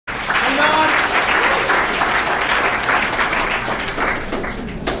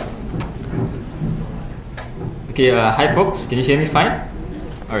Okay, hi folks, can you hear me fine?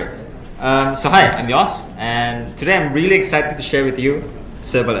 Alright. So hi, I'm Yos, and today I'm really excited to share with you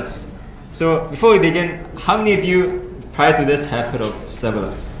Serverless. So before we begin, how many of you prior to this have heard of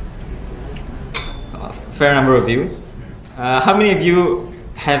Serverless? A fair number of you. How many of you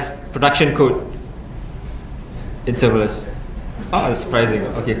have production code in Serverless? Oh, that's surprising.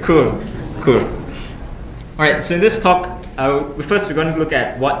 Okay, cool. Alright, so in this talk, first we're going to look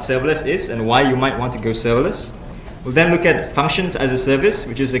at what serverless is and why you might want to go serverless. We'll then look at functions as a service,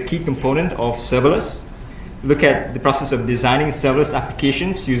 which is a key component of serverless. Look at the process of designing serverless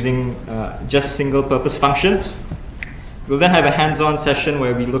applications using just single purpose functions. We'll then have a hands-on session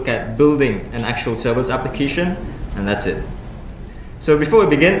where we look at building an actual serverless application, and that's it. So before we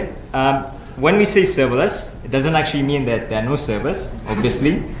begin, when we say serverless, it doesn't actually mean that there are no servers,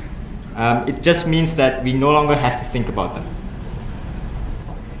 obviously. It just means that we no longer have to think about them.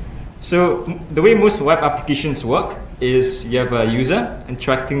 So the way most web applications work is you have a user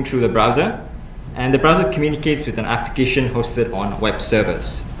interacting through the browser, and the browser communicates with an application hosted on web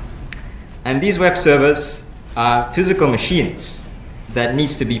servers. And these web servers are physical machines that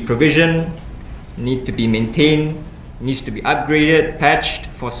needs to be provisioned, need to be maintained, needs to be upgraded, patched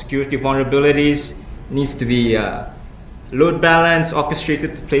for security vulnerabilities, needs to be load balance,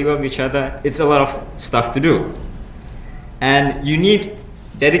 orchestrated to play well with each other. It's a lot of stuff to do. And you need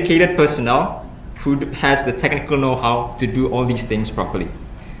dedicated personnel who has the technical know-how to do all these things properly.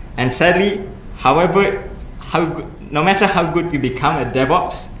 And sadly, no matter how good you become at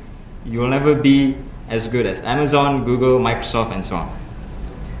DevOps, you will never be as good as Amazon, Google, Microsoft, and so on.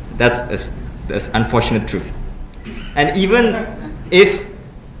 That's the unfortunate truth. And even if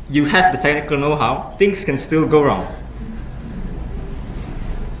you have the technical know-how, things can still go wrong.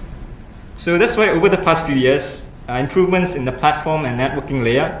 So that's why over the past few years, improvements in the platform and networking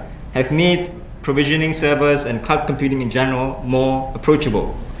layer have made provisioning servers and cloud computing in general more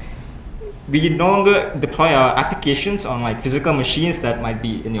approachable. We no longer deploy our applications on physical machines that might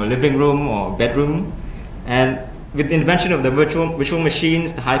be in your living room or bedroom. And with the invention of the virtual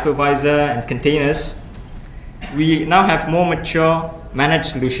machines, the hypervisor, and containers, we now have more mature managed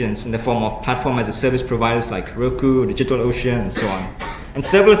solutions in the form of platform as a service providers like Roku, DigitalOcean, and so on. And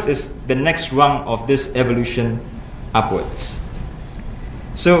serverless is the next rung of this evolution upwards.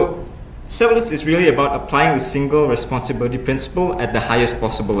 So serverless is really about applying the single responsibility principle at the highest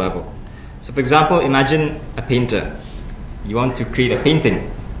possible level. So for example, imagine a painter. You want to create a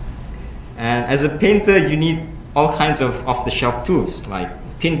painting. And as a painter, you need all kinds of off-the-shelf tools like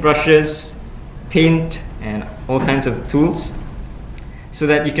paintbrushes, paint, and all kinds of tools, so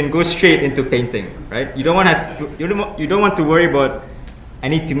that you can go straight into painting, right? You don't want to worry about, I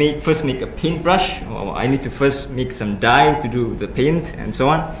need to first make a paintbrush, or I need to first make some dye to do the paint, and so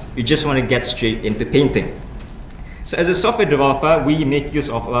on. You just want to get straight into painting. So as a software developer, we make use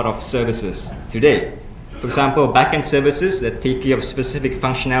of a lot of services today. For example, backend services that take care of specific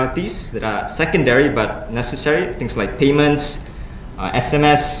functionalities that are secondary but necessary, things like payments,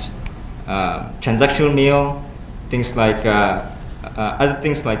 SMS, transactional mail, things like other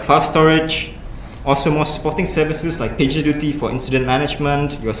things like file storage. Also more supporting services like PagerDuty for incident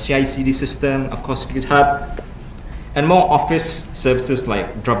management, your CI/CD system, of course GitHub, and more office services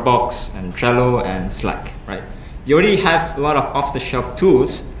like Dropbox and Trello and Slack, right? You already have a lot of off-the-shelf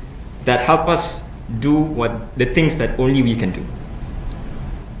tools that help us do the things that only we can do.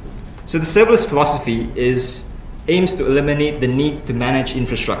 So the serverless philosophy aims to eliminate the need to manage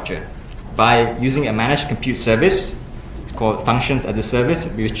infrastructure by using a managed compute service called functions as a service,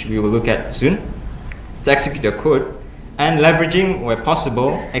 which we will look at soon, to execute your code, and leveraging, where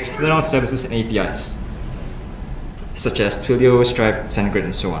possible, external services and APIs, such as Twilio, Stripe, SendGrid,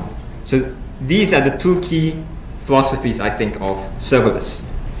 and so on. So these are the two key philosophies, I think, of serverless.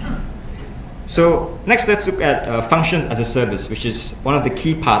 So next, let's look at functions as a service, which is one of the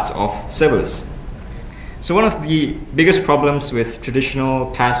key parts of serverless. So one of the biggest problems with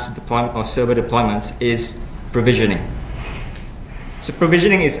traditional PaaS deployment or server deployments is provisioning. So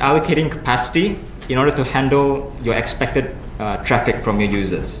provisioning is allocating capacity in order to handle your expected traffic from your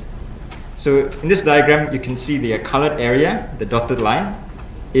users. So in this diagram, you can see the colored area, the dotted line,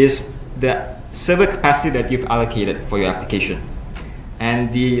 is the server capacity that you've allocated for your application.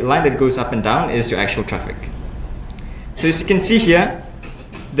 And the line that goes up and down is your actual traffic. So as you can see here,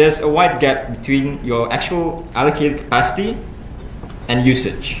 there's a wide gap between your actual allocated capacity and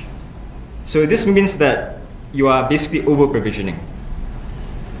usage. So this means that you are basically over-provisioning.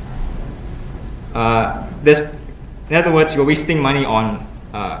 In other words, you're wasting money on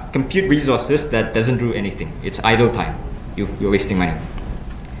compute resources that doesn't do anything. It's idle time. You're wasting money.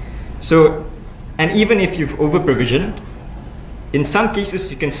 So And even if you've over-provisioned, in some cases,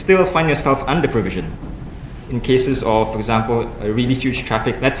 you can still find yourself under-provisioned. In cases of, for example, a really huge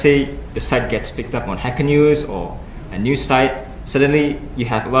traffic, let's say the site gets picked up on Hacker News or a news site, suddenly you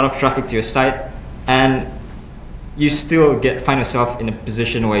have a lot of traffic to your site, and you still find yourself in a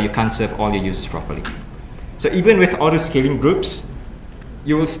position where you can't serve all your users properly. So even with auto-scaling groups,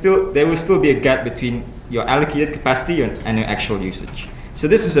 there will still be a gap between your allocated capacity and your actual usage. So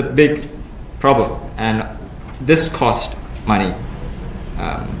this is a big problem, and this costs money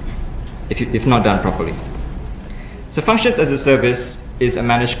if not done properly. So functions as a service is a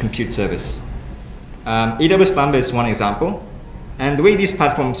managed compute service. AWS Lambda is one example. And the way these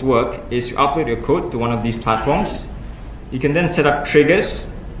platforms work is you upload your code to one of these platforms. You can then set up triggers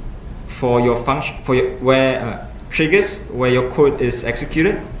for your function, triggers where your code is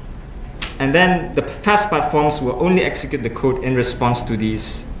executed. And then the fast platforms will only execute the code in response to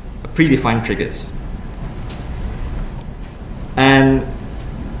these predefined triggers. And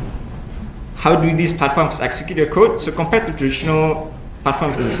how do these platforms execute your code? So compared to traditional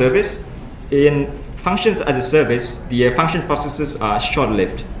platforms as a service, in functions as a service, the function processes are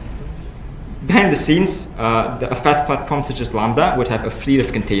short-lived. Behind the scenes, a fast platform such as Lambda would have a fleet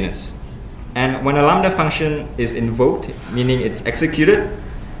of containers. And when a Lambda function is invoked, meaning it's executed,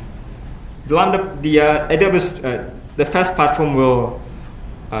 the fast platform will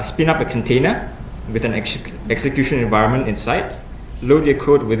spin up a container with an execution environment inside, load your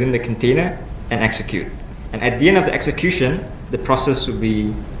code within the container, and execute. And at the end of the execution, the process will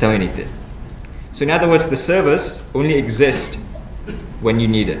be terminated. So in other words, the servers only exist when you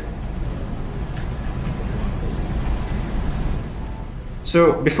need it.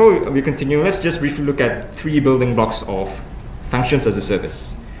 So before we continue, let's just briefly look at 3 building blocks of functions as a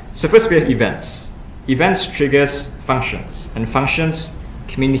service. So first we have events. Events triggers functions, and functions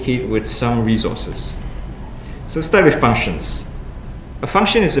communicate with some resources. So let's start with functions. A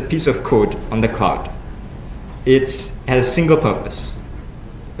function is a piece of code on the cloud. It has a single purpose.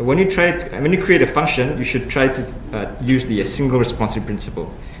 When you create a function, you should try to use the single responsive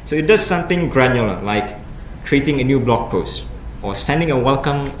principle. So it does something granular, like creating a new blog post, or sending a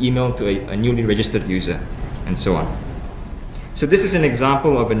welcome email to a newly registered user, and so on. So this is an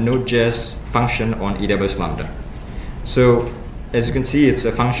example of a Node.js function on AWS Lambda. So as you can see, it's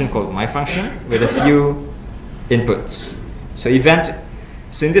a function called myFunction with a few inputs. So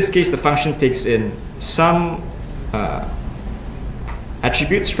in this case, the function takes in some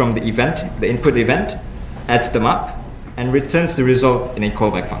attributes from the input event, adds them up, and returns the result in a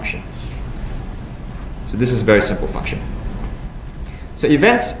callback function. So this is a very simple function. So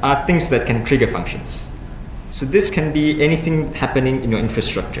events are things that can trigger functions. So this can be anything happening in your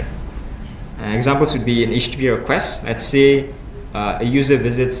infrastructure. Examples would be an HTTP request. Let's say a user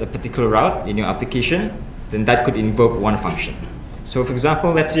visits a particular route in your application, then that could invoke one function. So for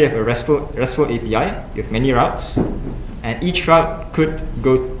example, let's say you have a RESTful API, you have many routes, and each route could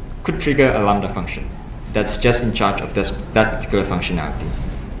trigger a Lambda function that's just in charge of that particular functionality.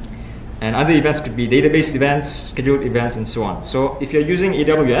 And other events could be database events, scheduled events, and so on. So if you're using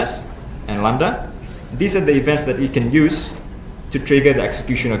AWS and Lambda, these are the events that you can use to trigger the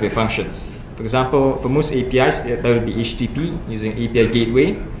execution of your functions. For example, for most APIs, that would be HTTP using API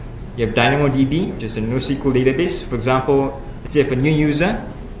Gateway. You have DynamoDB, which is a NoSQL database. For example, let's say if a new user,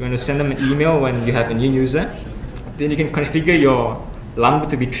 you want to send them an email when you have a new user, then you can configure your Lambda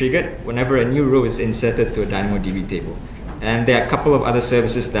to be triggered whenever a new row is inserted to a DynamoDB table. And there are a couple of other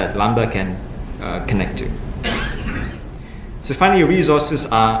services that Lambda can connect to. So finally, resources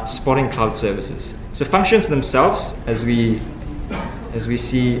are supporting cloud services. So functions themselves, as we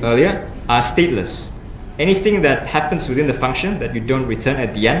see earlier, are stateless. Anything that happens within the function that you don't return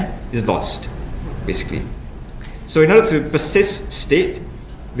at the end is lost, basically. So in order to persist state,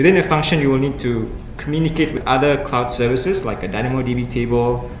 within a function you will need to communicate with other cloud services like a DynamoDB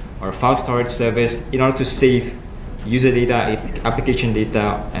table or a file storage service in order to save user data, application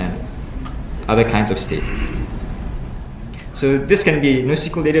data, and other kinds of state. So this can be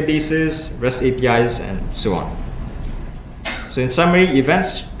NoSQL databases, REST APIs, and so on. So in summary,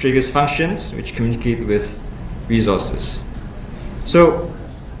 events triggers functions which communicate with resources. So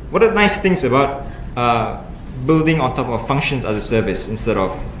what are nice things about building on top of functions as a service instead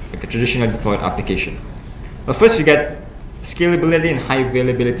of like a traditional deployed application? Well, first you get scalability and high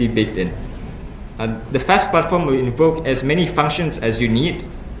availability baked in. The fast platform will invoke as many functions as you need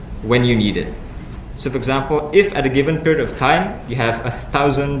when you need it. So for example, if at a given period of time you have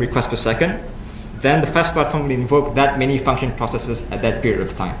 1,000 requests per second, then the fast platform will invoke that many function processes at that period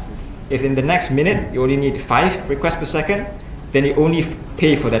of time. If in the next minute you only need 5 requests per second, then you only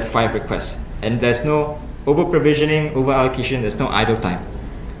pay for that 5 requests. And there's no over-provisioning, over-allocation, there's no idle time.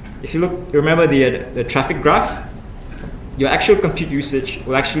 If you remember the traffic graph, your actual compute usage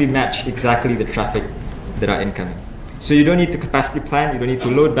will actually match exactly the traffic that are incoming. So you don't need to capacity plan, you don't need to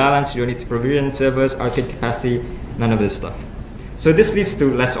load balance, you don't need to provision servers, allocate capacity, none of this stuff. So this leads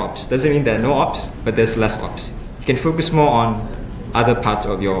to less ops. Doesn't mean there are no ops, but there's less ops. You can focus more on other parts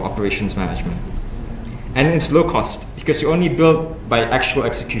of your operations management. And it's low cost because you only build by actual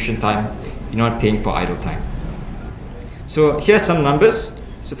execution time. You're not paying for idle time. So here are some numbers.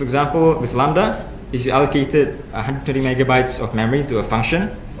 So for example, with Lambda, if you allocated 120 megabytes of memory to a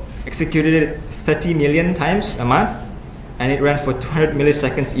function, executed it 30 million times a month, and it ran for 200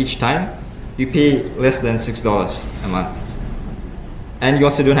 milliseconds each time, you pay less than $6 a month. And you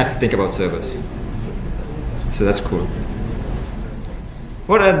also don't have to think about servers. So that's cool.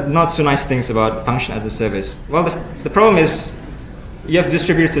 What are not so nice things about function as a service? Well, the problem is you have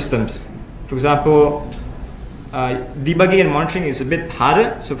distributed systems. For example, debugging and monitoring is a bit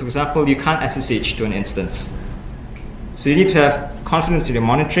harder. So for example, you can't SSH to an instance. So you need to have confidence in your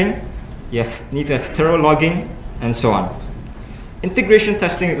monitoring. You need to have thorough logging, and so on. Integration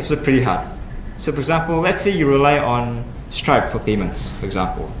testing is also pretty hard. So for example, let's say you rely on Stripe for payments, for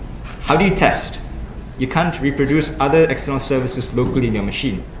example. How do you test? You can't reproduce other external services locally in your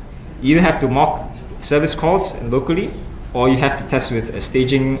machine. You either have to mock service calls locally, or you have to test with a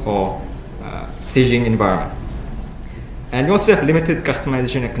staging or staging environment. And you also have limited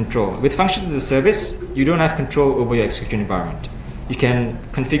customization and control. With functions as a service, you don't have control over your execution environment. You can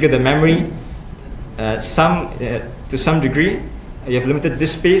configure the memory to some degree. You have limited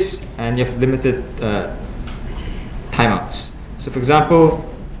disk space, and you have limited timeouts. So for example,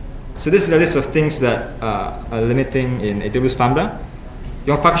 so this is a list of things that are limiting in AWS Lambda.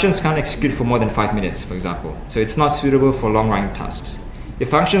 Your functions can't execute for more than 5 minutes, for example. So it's not suitable for long-running tasks. Your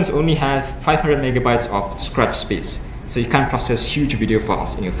functions only have 500 megabytes of scratch space. So you can't process huge video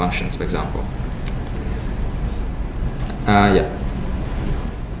files in your functions, for example.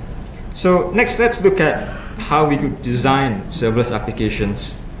 So next, let's look at how we could design serverless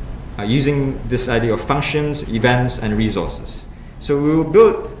applications using this idea of functions, events, and resources. So we will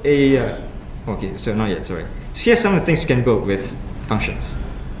build a, okay, so not yet, sorry. So here's some of the things you can build with functions.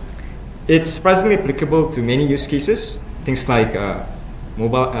 It's surprisingly applicable to many use cases, things like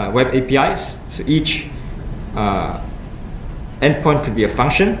mobile web APIs. So each endpoint could be a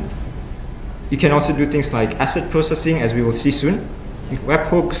function. You can also do things like asset processing, as we will see soon,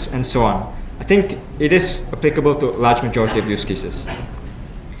 webhooks, and so on. I think it is applicable to a large majority of use cases.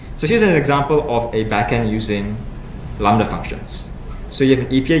 So here's an example of a backend using Lambda functions. So you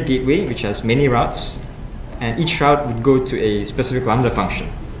have an API gateway, which has many routes, and each route would go to a specific Lambda function.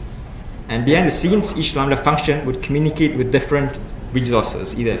 And behind the scenes, each Lambda function would communicate with different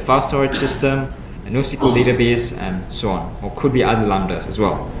resources, either a file storage system, a NoSQL database, and so on, or could be other Lambdas as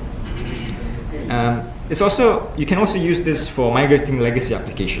well. You can also use this for migrating legacy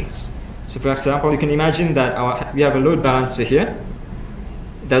applications. So for example, you can imagine that we have a load balancer here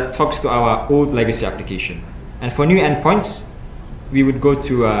that talks to our old legacy application. And for new endpoints, we would go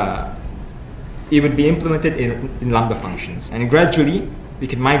to, it would be implemented in Lambda functions. And gradually, we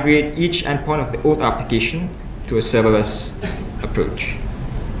can migrate each endpoint of the old application to a serverless approach.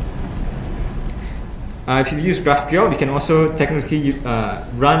 If you use GraphQL, you can also technically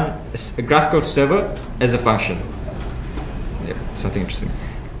run a GraphQL server as a function. Yeah, something interesting.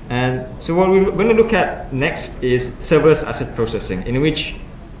 And so what we're going to look at next is serverless asset processing, in which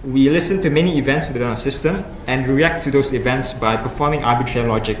we listen to many events within our system and react to those events by performing arbitrary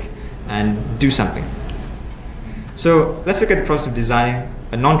logic and do something. So let's look at the process of designing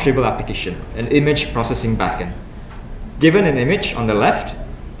a non-trivial application, an image processing backend. Given an image on the left,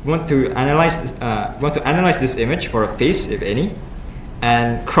 we want to analyze this image for a face, if any,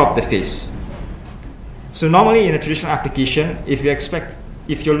 and crop the face. So normally in a traditional application,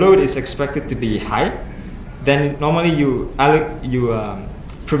 if your load is expected to be high, then normally you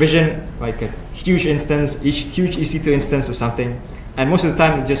provision like a huge instance, huge EC2 instance or something, and most of the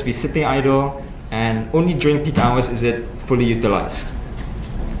time it'll just be sitting idle, and only during peak hours is it fully utilized.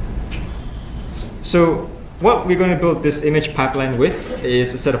 So what we're going to build this image pipeline with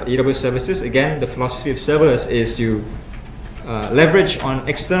is a set of AWS services. Again, the philosophy of serverless is to leverage on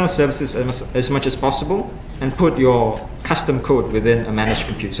external services as much as possible and put your custom code within a managed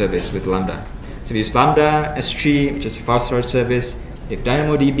compute service with Lambda. So we use Lambda S3, which is a file storage service. We have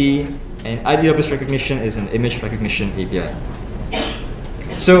DynamoDB, and IDWS recognition is an image recognition API.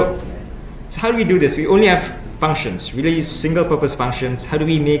 So how do we do this? We only have functions, really single-purpose functions. How do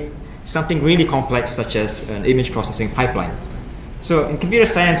we make something really complex, such as an image processing pipeline? So in computer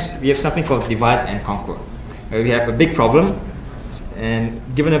science, we have something called divide and conquer, where we have a big problem, and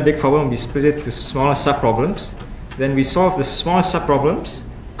given a big problem, we split it to smaller sub-problems. Then we solve the smaller sub-problems,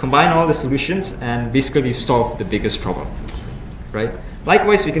 combine all the solutions, and basically we've solved the biggest problem, right?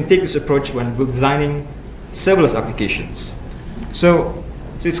 Likewise, we can take this approach when we're designing serverless applications. So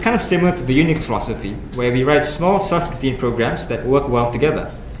it's kind of similar to the Unix philosophy, where we write small self-contained programs that work well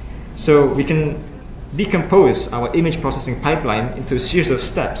together. So we can decompose our image processing pipeline into a series of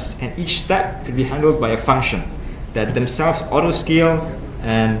steps, and each step could be handled by a function that themselves auto-scale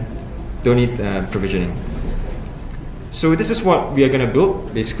and don't need provisioning. So this is what we are going to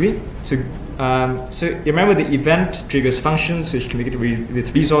build, basically. So you remember the event triggers functions which communicate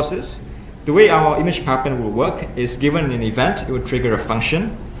with resources. The way our image pipeline will work is, given an event, it will trigger a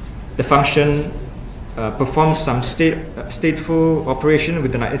function. The function performs some stateful operation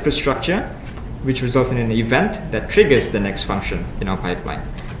within our infrastructure, which results in an event that triggers the next function in our pipeline.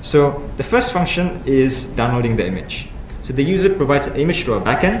 So the first function is downloading the image. So the user provides an image to our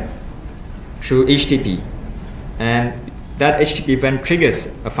backend through HTTP. And that HTTP event triggers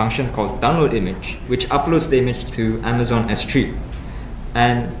a function called download image, which uploads the image to Amazon S3.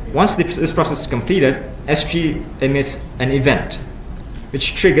 And once this process is completed, S3 emits an event,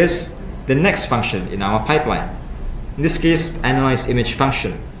 which triggers the next function in our pipeline. In this case, the analyze image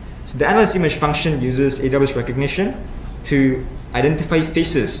function. So the analyze image function uses AWS recognition to identify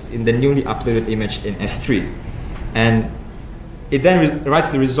faces in the newly uploaded image in S3. And it then writes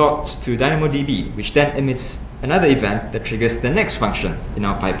the results to DynamoDB, which then emits another event that triggers the next function in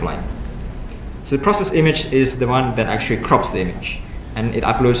our pipeline. So the process image is the one that actually crops the image, and it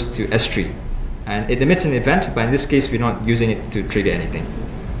uploads to S3. And it emits an event, but in this case, we're not using it to trigger anything.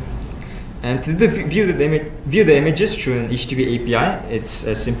 And to view the images through an HTTP API, it's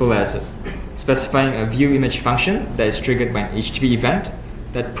as simple as specifying a view image function that is triggered by an HTTP event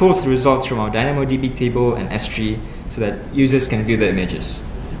that pulls the results from our DynamoDB table and S3 so that users can view the images.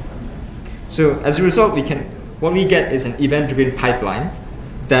 So as a result, what we get is an event-driven pipeline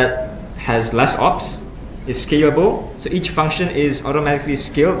that has less ops, is scalable, so each function is automatically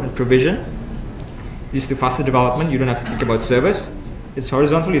scaled and provisioned. Leads to faster development. You don't have to think about servers. It's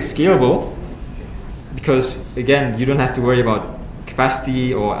horizontally scalable because, again, you don't have to worry about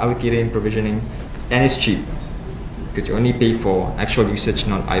capacity or allocating, provisioning, and it's cheap because you only pay for actual usage,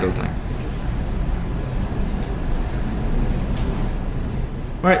 not idle time.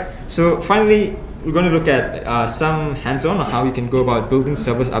 All right, so finally, we're going to look at some hands-on on how you can go about building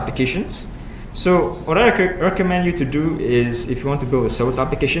serverless applications. So what I recommend you to do is, if you want to build a serverless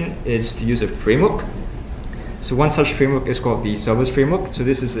application, is to use a framework. So one such framework is called the Serverless framework. So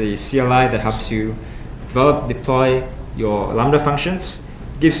this is a CLI that helps you develop, deploy your Lambda functions.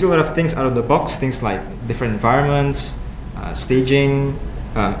 Gives you a lot of things out of the box, things like different environments, staging,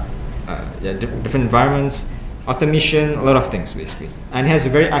 different environments, automation, a lot of things basically. And it has a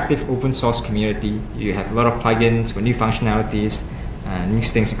very active open source community. You have a lot of plugins for new functionalities and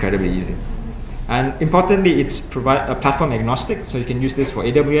makes things incredibly easy. And importantly, it's platform agnostic, so you can use this for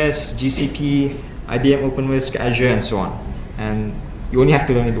AWS, GCP, IBM OpenWhisk, Azure, and so on. And you only have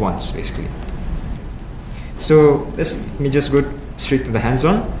to learn it once, basically. So let me just go straight to the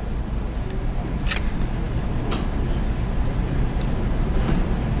hands-on.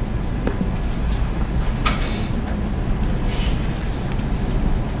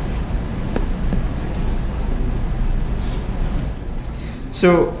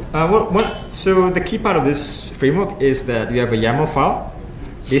 So the key part of this framework is that you have a YAML file.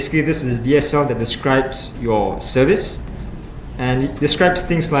 Basically, this is DSL that describes your service, and it describes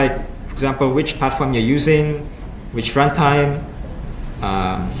things like, for example, which platform you're using, which runtime,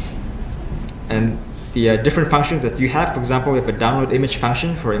 and the different functions that you have. For example, you have a download image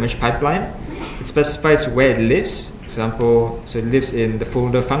function for image pipeline. It specifies where it lives. For example, so it lives in the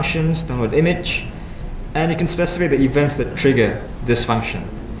folder functions, download image, and you can specify the events that trigger this function.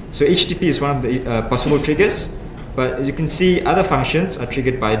 So HTTP is one of the possible triggers, but as you can see, other functions are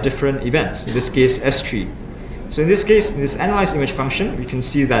triggered by different events, in this case S3. So in this case, in this analyze image function, we can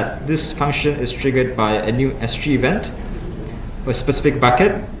see that this function is triggered by a new S3 event for a specific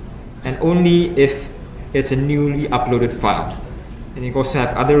bucket, and only if it's a newly uploaded file. And you also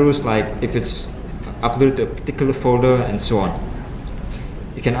have other rules like if it's uploaded to a particular folder and so on.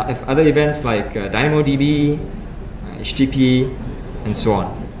 You can have other events like DynamoDB, HTTP, and so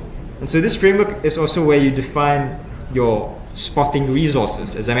on. And so this framework is also where you define your spotting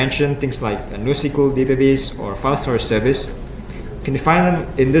resources. As I mentioned, things like a NoSQL database or file storage service. You can define them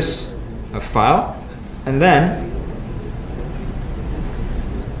in this file, and then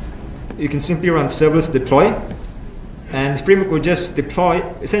you can simply run serverless deploy And the framework will just deploy,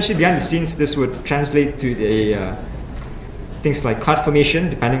 essentially behind the scenes, this would translate to things like CloudFormation,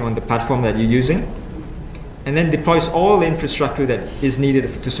 depending on the platform that you're using, and then deploys all the infrastructure that is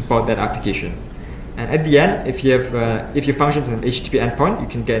needed to support that application. And at the end, if your function is an HTTP endpoint, you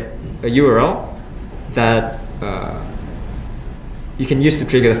can get a URL that you can use to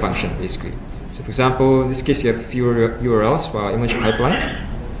trigger the function, basically. So for example, in this case, you have a few URLs for our image pipeline,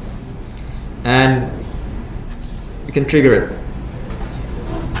 and you can trigger it.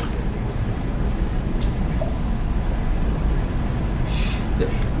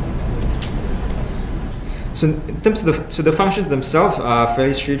 So in terms of the functions themselves are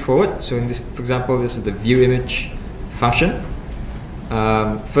fairly straightforward. So in this, for example, this is the view image function.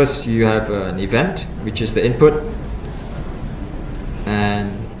 First, you have an event, which is the input, and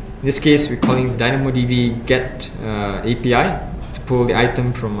in this case, we're calling the DynamoDB get API to pull the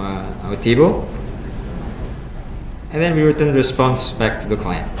item from our table, and then we return the response back to the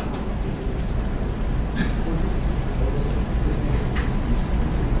client.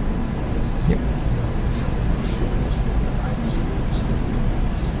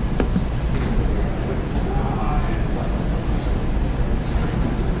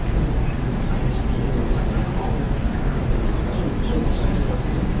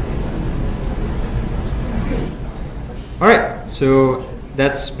 Alright, so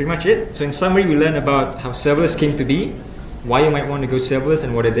that's pretty much it. So in summary, we learned about how serverless came to be, why you might want to go serverless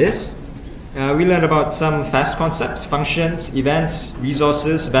and what it is. We learned about some fast concepts, functions, events,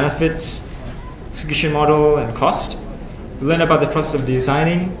 resources, benefits, execution model, and cost. We learned about the process of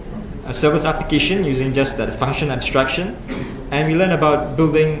designing a serverless application using just that function abstraction. And we learned about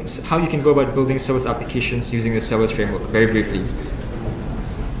building, how you can go about building serverless applications using the serverless framework very briefly.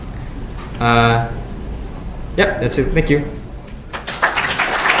 Yep, that's it. Thank you.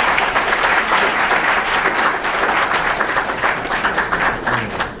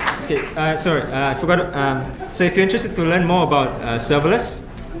 Okay, sorry, I forgot. So if you're interested to learn more about serverless,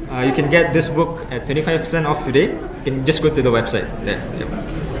 you can get this book at 25% off today. You can just go to the website there. Yep.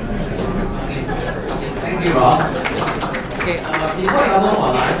 Thank you, Ross. Okay, before you go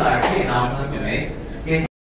on, I have a announcement.